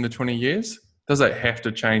in 10 to 20 years? Does it have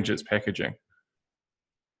to change its packaging?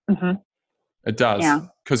 It does,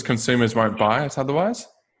 because consumers won't buy it otherwise?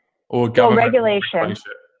 Or government regulation.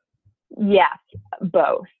 Yes,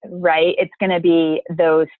 both, right? It's going to be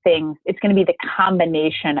those things. It's going to be the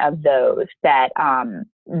combination of those that are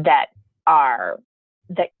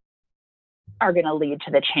going to lead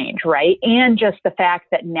to the change, right? And just the fact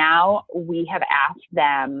that now we have asked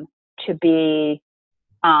them to be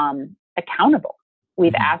accountable.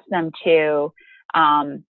 We've asked them to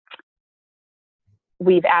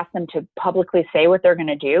publicly say what they're going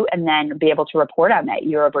to do and then be able to report on that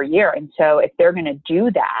year over year. And so if they're going to do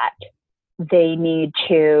that, they need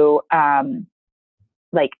to,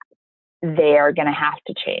 they are going to have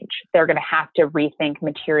to change. They're going to have to rethink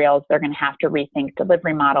materials. They're going to have to rethink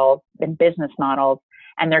delivery models and business models.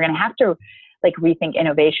 And they're going to have to rethink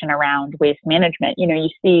innovation around waste management. You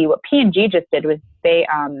see what P&G just did was they,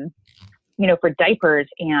 for diapers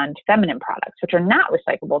and feminine products, which are not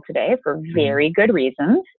recyclable today for very good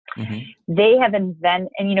reasons. They have invented,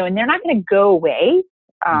 and they're not going to go away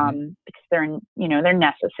because they're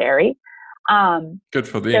necessary. Good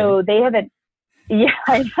for them. So they haven't,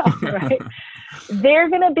 I know, right?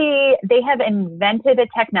 They have invented a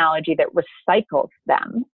technology that recycles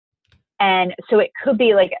them. And so it could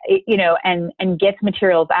be and gets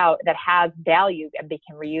materials out that has value and they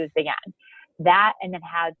can reuse again. That, and it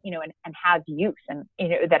has, and has use, and,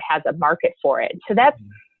 that has a market for it. So that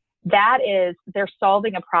is, they're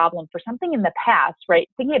solving a problem for something in the past, right?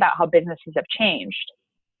 Thinking about how businesses have changed.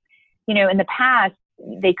 In the past,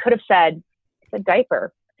 they could have said, it's a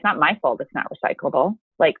diaper. It's not my fault. It's not recyclable.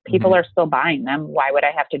 People are still buying them. Why would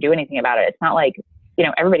I have to do anything about it? It's not like,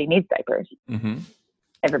 everybody needs diapers.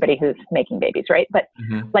 Everybody who's making babies, right? But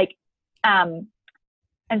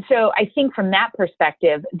and so I think from that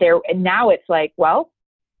perspective, now it's I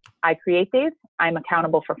create these. I'm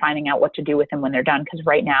accountable for finding out what to do with them when they're done, because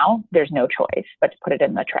right now there's no choice but to put it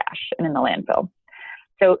in the trash and in the landfill.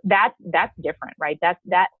 So that's different, right? That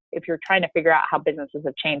if you're trying to figure out how businesses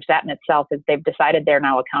have changed, that in itself is they've decided they're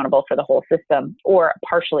now accountable for the whole system, or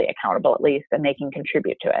partially accountable at least, and they can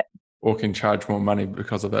contribute to it. Or can charge more money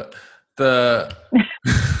because of it.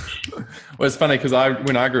 Well, it's funny because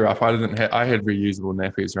when I grew up, I had reusable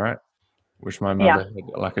nappies, right? Which my Yeah. mother had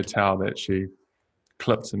like a towel that she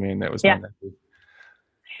clipped to me, and that was my Yeah. nappy.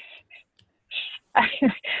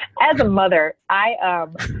 As a mother,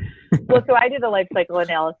 so I did a life cycle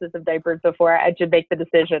analysis of diapers before I should make the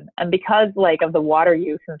decision. And because like of the water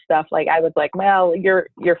use and stuff, like I was like, well, you're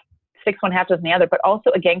 6 1/2 dozen the other, but also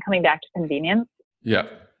again, coming back to convenience. Yeah.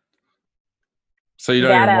 So you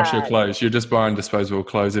don't even wash your clothes. You're just buying disposable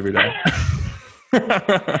clothes every day.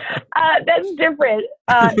 That's different.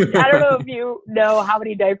 I don't know if you know how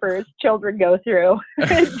many diapers children go through.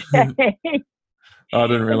 I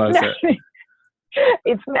didn't realize that.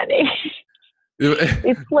 It's many.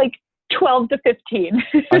 It's like 12 to 15.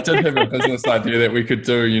 I did have a business idea that we could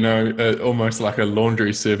do, almost like a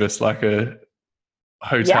laundry service, like a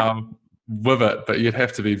hotel with it, but you'd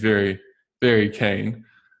have to be very, very keen.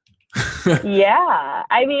 Yeah.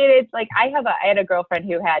 I mean, it's like I had a girlfriend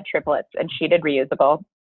who had triplets and she did reusable.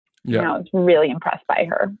 Yeah. I was really impressed by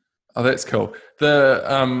her. Oh, that's cool.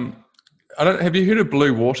 Have you heard of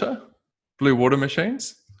blue water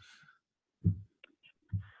machines?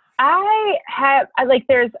 I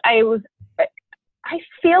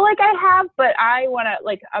feel like I have, but I want to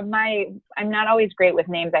I'm not always great with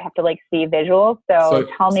names. I have to see visuals. So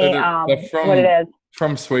tell me what it is.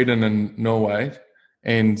 From Sweden and Norway.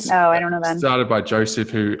 And I don't know then. Started by Joseph,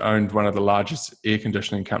 who owned one of the largest air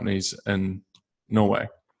conditioning companies in Norway. And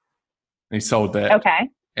he sold that. Okay.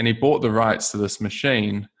 And he bought the rights to this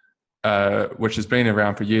machine, which has been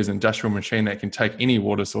around for years, an industrial machine that can take any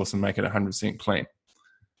water source and make it 100% clean.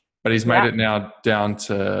 But he's made it now down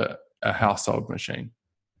to a household machine.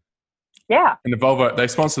 Yeah. And they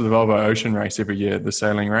sponsor the Volvo Ocean Race every year, the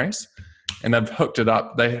sailing race. And they've hooked it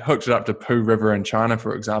up. They hooked it up to Pooh River in China,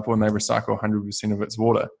 for example, and they recycle 100% of its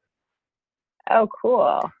water. Oh,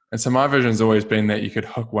 cool. And so my vision's always been that you could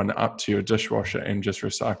hook one up to your dishwasher and just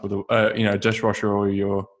recycle the, dishwasher or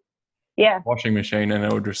your washing machine, and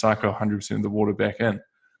it would recycle 100% of the water back in.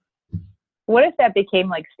 What if that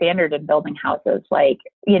became standard in building houses,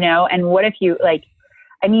 and what if you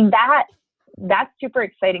that's super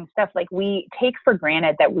exciting stuff. We take for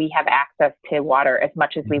granted that we have access to water as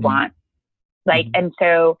much as we want. And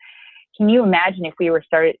so can you imagine if we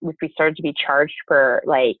started to be charged for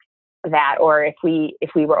that, or if we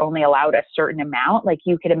were only allowed a certain amount,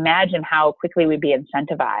 you could imagine how quickly we'd be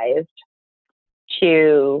incentivized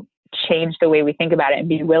to change the way we think about it and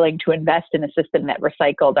be willing to invest in a system that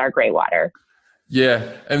recycled our gray water.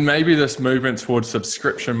 Yeah. And maybe this movement towards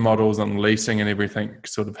subscription models and leasing and everything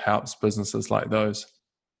sort of helps businesses like those.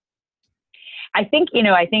 I think in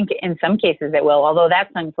some cases it will, although that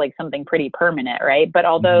sounds like something pretty permanent, right? But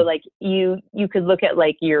although you could look at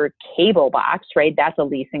your cable box, right? That's a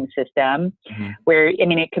leasing system where,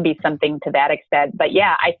 it could be something to that extent. But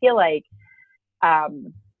yeah, I feel like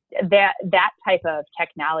that type of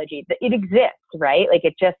technology, it exists, right?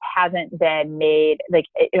 It just hasn't been made,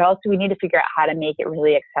 we need to figure out how to make it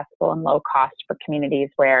really accessible and low cost for communities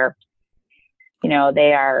where,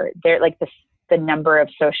 they're the number of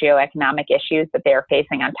socioeconomic issues that they're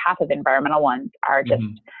facing on top of environmental ones are just,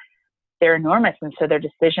 they're enormous. And so their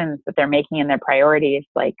decisions that they're making and their priorities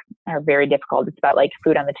are very difficult. It's about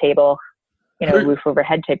food on the table, roof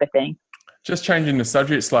overhead type of thing. Just changing the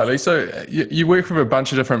subject slightly. So you work with a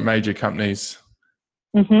bunch of different major companies,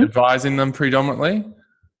 advising them predominantly?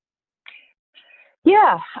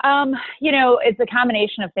 Yeah. It's a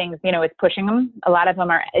combination of things, it's pushing them. A lot of them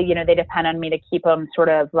are, they depend on me to keep them sort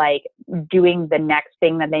of doing the next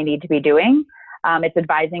thing that they need to be doing. It's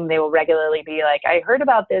advising. They will regularly be I heard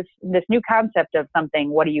about this new concept of something.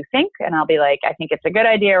 What do you think? And I'll be I think it's a good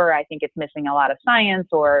idea, or I think it's missing a lot of science,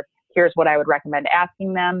 or here's what I would recommend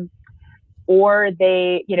asking them. Or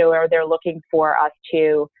they, or they're looking for us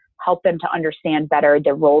to help them to understand better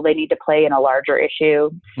the role they need to play in a larger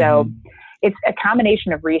issue. So it's a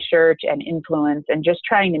combination of research and influence and just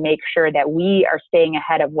trying to make sure that we are staying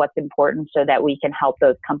ahead of what's important so that we can help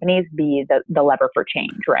those companies be the lever for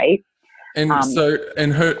change, right? And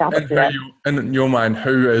in your mind,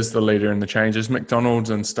 who is the leader in the change? Is McDonald's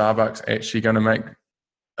and Starbucks actually going to make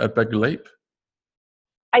a big leap?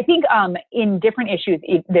 I think in different issues,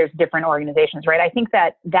 there's different organizations, right? I think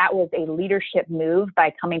that was a leadership move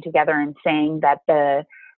by coming together and saying that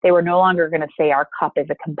they were no longer going to say our cup is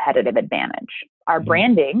a competitive advantage. Our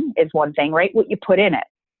branding is one thing, right? What you put in it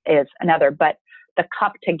is another. But the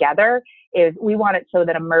cup together is, we want it so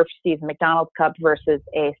that a Murph sees a McDonald's cup versus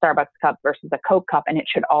a Starbucks cup versus a Coke cup, and it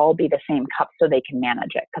should all be the same cup so they can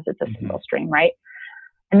manage it because it's a single stream, right?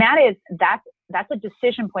 And that's a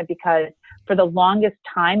decision point, because for the longest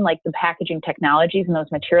time, like the packaging technologies and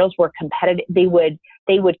those materials were competitive. They would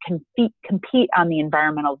compete on the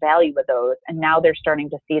environmental value of those. And now they're starting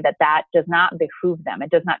to see that does not behoove them. It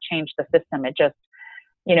does not change the system. It just,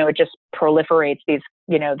 it just proliferates these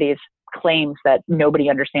claims that nobody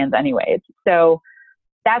understands anyways. So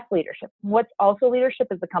that's leadership. What's also leadership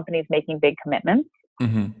is the companies making big commitments.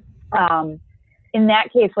 Mm-hmm. In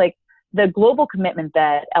that case, like the global commitment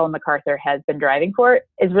that Ellen MacArthur has been driving for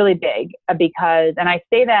is really big, because, and I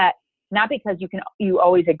say that not because you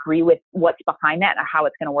always agree with what's behind that and how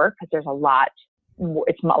it's going to work, because it's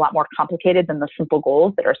a lot more complicated than the simple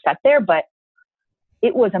goals that are set there. But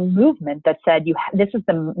it was a movement that said this is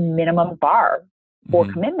the minimum bar for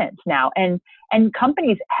mm-hmm. commitments now, and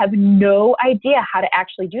companies have no idea how to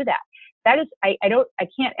actually do that. That is, I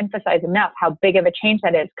can't emphasize enough how big of a change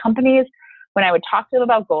that is. Companies, when I would talk to them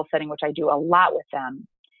about goal setting, which I do a lot with them,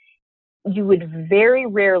 you would very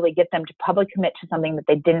rarely get them to publicly commit to something that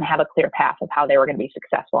they didn't have a clear path of how they were going to be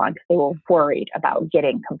successful on, because they were worried about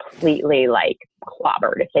getting completely like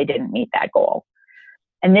clobbered if they didn't meet that goal.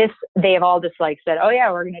 And they have all just like said, oh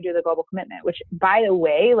yeah, we're going to do the global commitment, which by the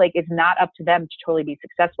way, like it's not up to them to totally be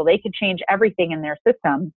successful. They could change everything in their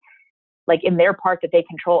system, like in their part that they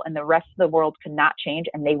control, and the rest of the world could not change,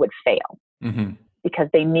 and they would fail. Mm-hmm. Because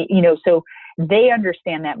they need, so they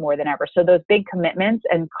understand that more than ever. So those big commitments,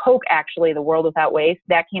 and Coke, actually, the World Without Waste,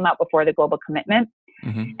 that came out before the global commitment.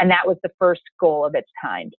 Mm-hmm. And that was the first goal of its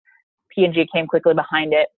kind. P&G came quickly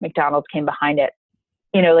behind it. McDonald's came behind it.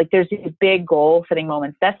 Like there's these big goal setting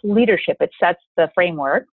moments. That's leadership. It sets the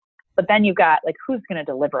framework, but then you've got like, who's going to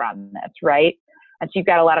deliver on this, right? And so you've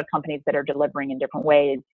got a lot of companies that are delivering in different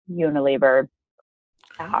ways. Unilever,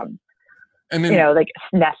 and then, like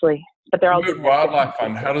Nestle. But they're all World Wildlife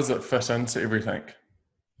Fund. How does it fit into everything?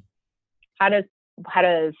 How does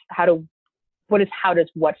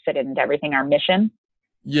what fit into everything? Our mission?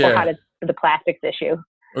 Yeah. Or how does the plastics issue?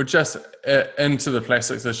 Or just into the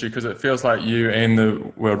plastics issue, because it feels like you and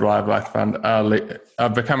the World Wildlife Fund are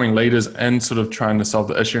becoming leaders in sort of trying to solve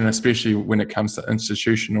the issue, and especially when it comes to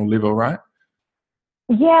institutional level, right?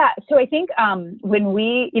 Yeah. So I think when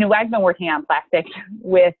I've been working on plastics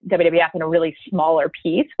with WWF in a really smaller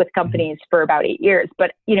piece with companies for about 8 years.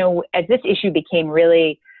 But, as this issue became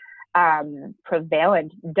really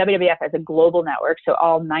prevalent, WWF as a global network, so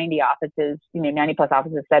all 90 offices, 90 plus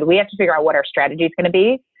offices said, we have to figure out what our strategy is going to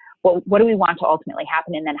be. What do we want to ultimately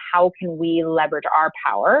happen? And then how can we leverage our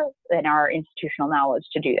power and our institutional knowledge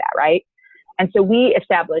to do that, right? And so we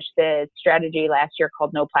established the strategy last year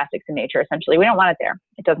called No Plastics in Nature. Essentially, we don't want it there.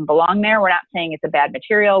 It doesn't belong there. We're not saying it's a bad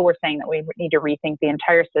material. We're saying that we need to rethink the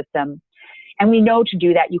entire system. And we know to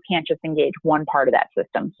do that, you can't just engage one part of that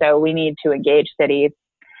system. So we need to engage cities.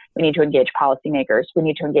 We need to engage policymakers. We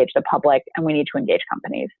need to engage the public, and we need to engage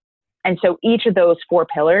companies. And so each of those 4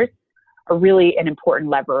 pillars are really an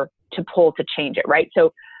important lever to pull to change it, right?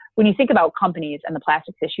 So when you think about companies and the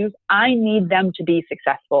plastics issues, I need them to be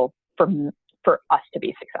successful for us to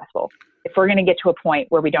be successful. If we're going to get to a point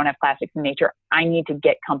where we don't have plastics in nature, I need to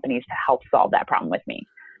get companies to help solve that problem with me.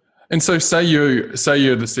 And so say you're the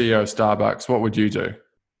CEO of Starbucks, what would you do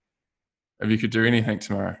if you could do anything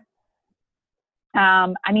tomorrow?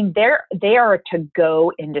 They are a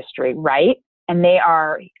to-go industry, right? And they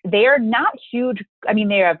are not huge. I mean,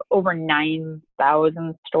 they have over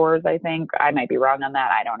 9,000 stores, I think. I might be wrong on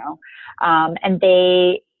that. I don't know. And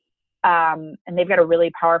they've got a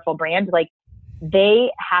really powerful brand. Like, they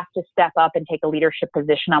have to step up and take a leadership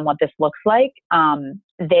position on what this looks like.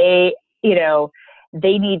 They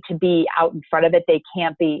need to be out in front of it. They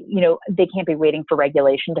can't be waiting for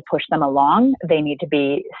regulation to push them along. They need to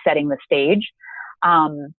be setting the stage.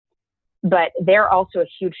 But they're also a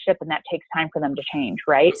huge ship, and that takes time for them to change,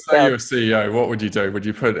 right? Say you're a CEO, what would you do? Would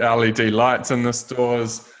you put LED lights in the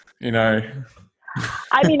stores?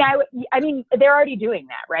 I mean, they're already doing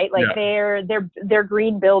that, right? Like their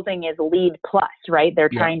green building is LEED plus, right? They're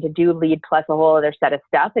trying to do LEED plus a whole other set of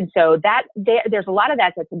stuff. And so there's a lot of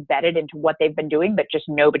that's embedded into what they've been doing, but just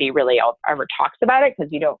nobody really ever talks about it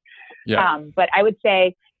because you don't. Yeah. But I would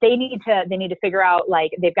say they need to figure out,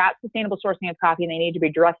 like, they've got sustainable sourcing of coffee, and they need to be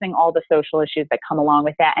addressing all the social issues that come along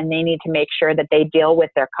with that. And they need to make sure that they deal with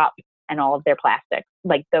their cup and all of their plastics.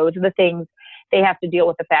 Like, those are the things. They have to deal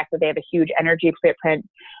with the fact that they have a huge energy footprint.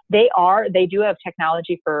 They do have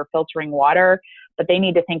technology for filtering water, but they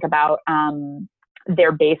need to think about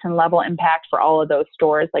their basin level impact for all of those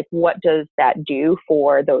stores. Like, what does that do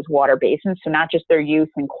for those water basins? So not just their use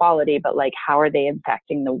and quality, but like, how are they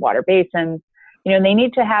impacting the water basins? They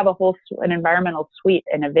need to have an environmental suite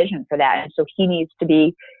and a vision for that. And so he needs to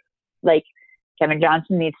be like Kevin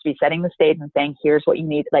Johnson needs to be setting the stage and saying, here's what you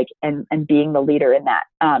need, like, and being the leader in that,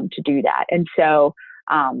 to do that. And so,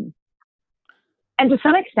 and to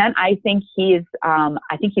some extent, I think he's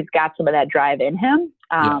got some of that drive in him.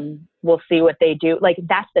 We'll see what they do. Like,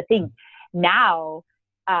 that's the thing. Now,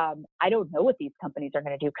 I don't know what these companies are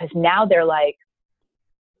going to do, because now they're like,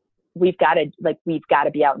 we've got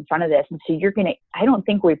to be out in front of this. And so I don't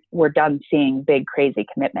think we're done seeing big, crazy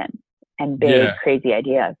commitments and big, crazy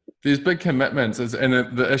ideas. There's big commitments, and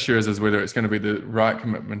the issue is whether it's going to be the right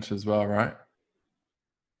commitment as well, right?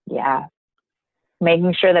 Yeah.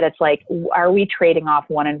 Making sure that it's like, are we trading off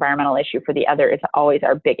one environmental issue for the other is always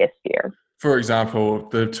our biggest fear. For example,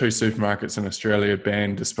 the 2 supermarkets in Australia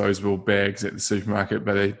banned disposable bags at the supermarket,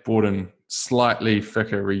 but they brought in slightly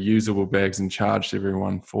thicker reusable bags and charged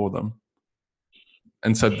everyone for them.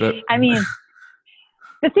 And so I mean,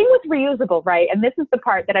 the thing with reusable, right? And this is the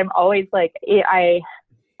part that I'm always like, I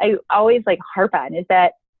always like harp on, is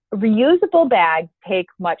that reusable bags take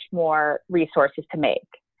much more resources to make.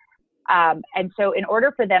 And so in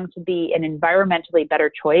order for them to be an environmentally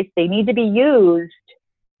better choice, they need to be used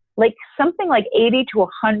like something like 80 to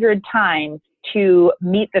 100 times to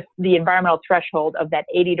meet the environmental threshold of that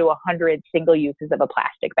 80 to 100 single uses of a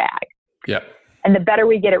plastic bag. Yeah. And the better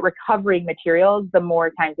we get at recovering materials, the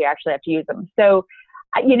more times we actually have to use them. So,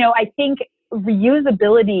 I think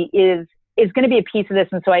reusability is going to be a piece of this.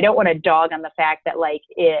 And so I don't want to dog on the fact that like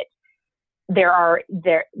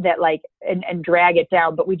and drag it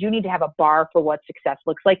down, but we do need to have a bar for what success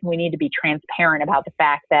looks like. And we need to be transparent about the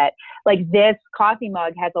fact that like this coffee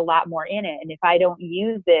mug has a lot more in it. And if I don't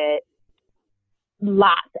use it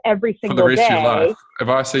lots every single day. For the rest of your life. If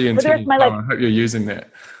I see you in 10 years, I hope you're using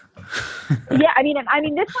that. Yeah. I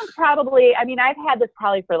mean, this one's probably, I've had this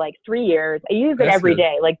probably for like 3 years. I use it every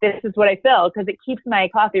day. Like this is what I fill, because it keeps my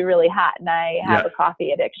coffee really hot and I have a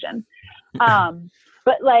coffee addiction.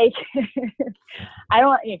 But like,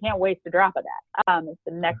 you can't waste a drop of that. It's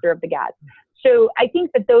the nectar of the gods. So I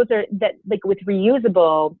think that like with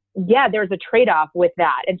reusable, there's a trade-off with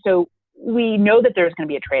that. And so we know that there's going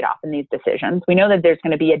to be a trade-off in these decisions. We know that there's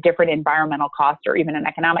going to be a different environmental cost or even an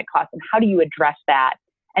economic cost. And how do you address that?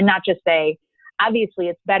 And not just say, obviously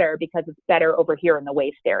it's better because it's better over here in the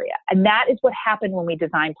waste area. And that is what happened when we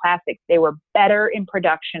designed plastics. They were better in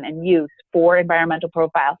production and use for environmental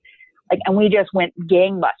profile. And we just went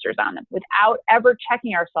gangbusters on them without ever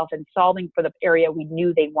checking ourselves and solving for the area we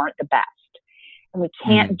knew they weren't the best. And we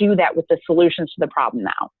can't do that with the solutions to the problem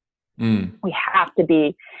now. We have to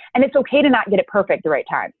be, and it's okay to not get it perfect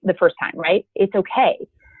the first time, right? It's okay.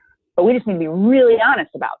 But we just need to be really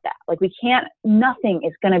honest about that. Like nothing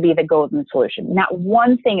is going to be the golden solution. Not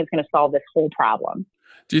one thing is going to solve this whole problem.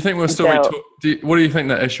 Do you think we'll still what do you think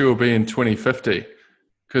the issue will be in 2050?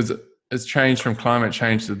 Because it's changed from climate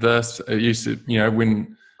change to this. It used to,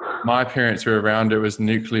 when my parents were around, it was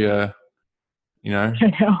nuclear, I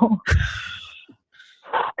know.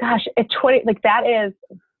 Gosh, at 20, like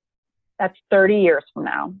that's 30 years from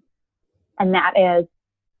now. And that is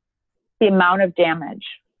the amount of damage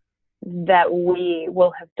that we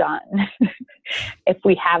will have done if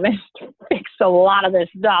we haven't fixed a lot of this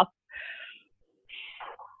stuff.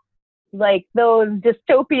 Like those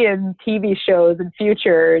dystopian TV shows and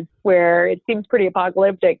futures where it seems pretty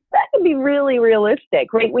apocalyptic, that could be really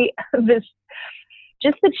realistic, right?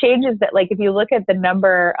 Just the changes that, like, if you look at the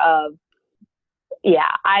number of,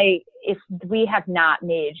 if we have not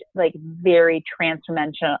made like very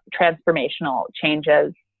transformational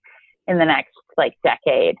changes in the next like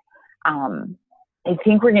decade, I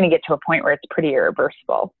think we're going to get to a point where it's pretty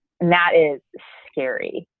irreversible, and that is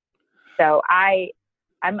scary. So I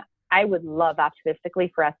would love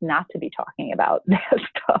optimistically for us not to be talking about that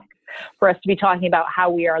stuff, for us to be talking about how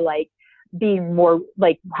we are like being more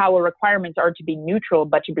like how our requirements are to be neutral,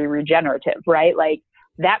 but to be regenerative, right? Like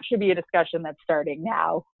that should be a discussion that's starting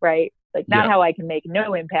now, right? Like not how I can make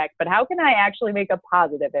no impact, but how can I actually make a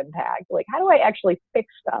positive impact? Like how do I actually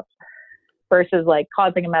fix stuff versus like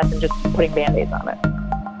causing a mess and just putting Bandaids on it.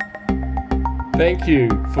 Thank you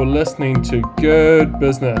for listening to Good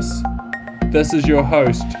Business. This is your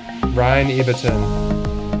host, Ryan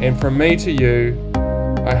Everton. And from me to you,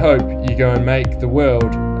 I hope you go and make the world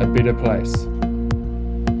a better place.